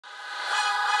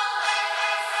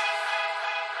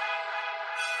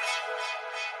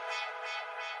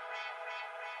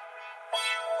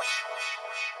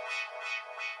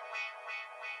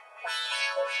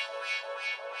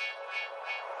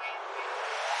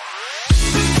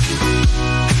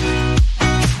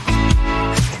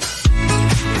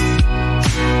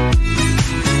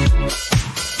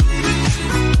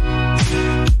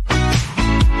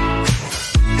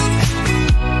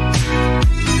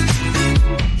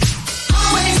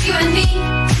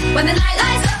When the night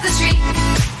lights up the street,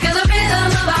 feel the rhythm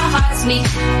of our hearts meet.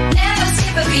 Never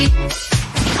skip a beat.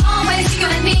 Always you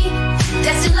and me,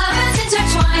 destined lovers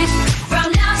intertwined.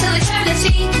 From now till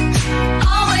eternity,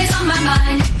 always on my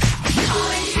mind.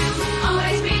 Always you,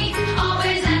 always me,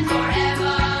 always and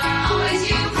forever. Always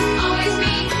you, always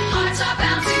me, hearts are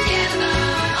bound together.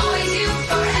 Always you,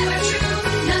 forever true,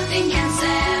 nothing can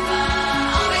sever.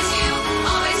 Always you,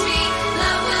 always me,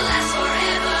 love will last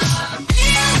forever.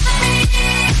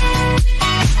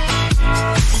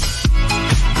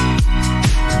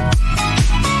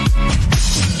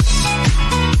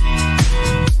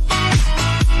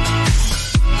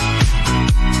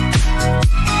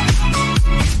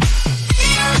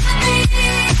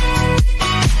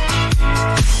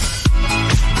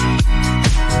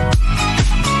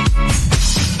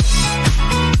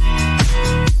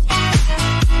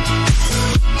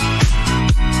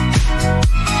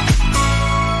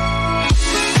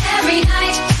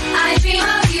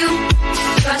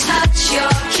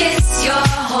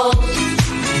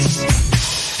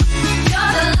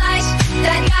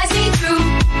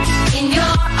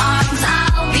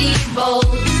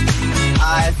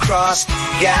 Crossed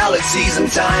galaxies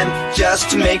and time just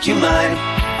to make you mine.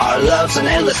 Our love's an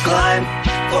endless climb,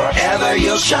 forever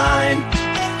you'll shine.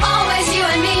 Always you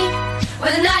and me,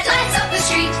 when the night lights up the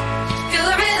street, feel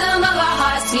the rhythm of our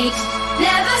hearts meet.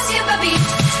 Never skip a beat.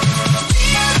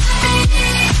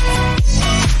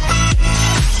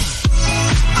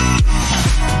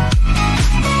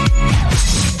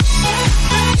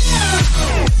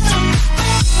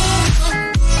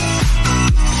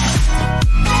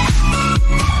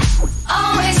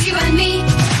 Always you and me,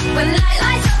 when the night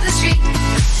lights up the street,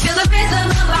 feel the rhythm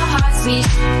of our hearts meet.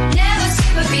 Never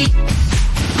skip a beat.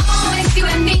 Always you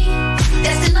and me,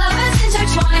 destined lovers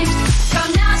intertwined.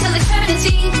 From now till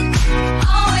eternity,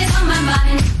 always on my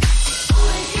mind.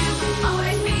 Always you,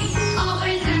 always me,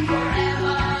 always and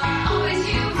forever. Always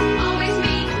you, always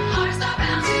me, hearts are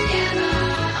bound together.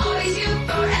 Always you,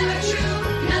 forever true,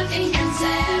 nothing can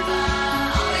sever.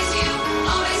 Always you,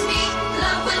 always me,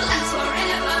 love will last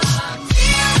forever.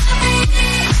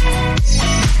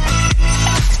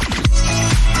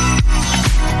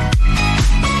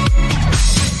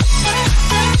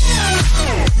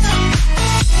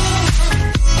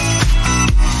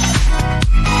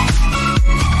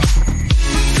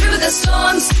 Through the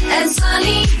storms and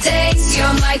sunny days,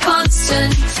 you're my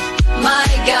constant, my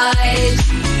guide.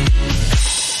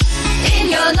 In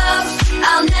your love,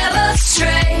 I'll never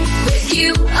stray. With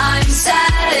you, I'm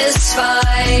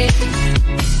satisfied.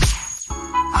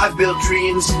 I've built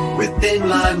dreams within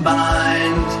my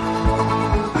mind,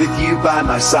 with you by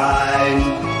my side.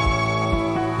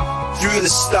 Through the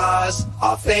stars,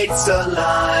 our fates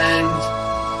aligned.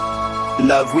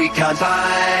 Love we can't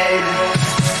hide.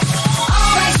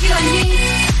 Always you and me,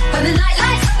 when the night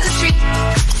lights up the street,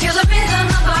 feel the rhythm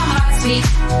of our hearts meet.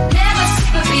 Never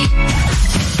skip a beat.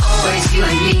 Always you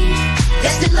and me,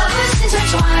 destined lovers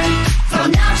intertwined. From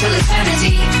now till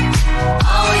eternity,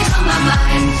 always on my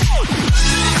mind.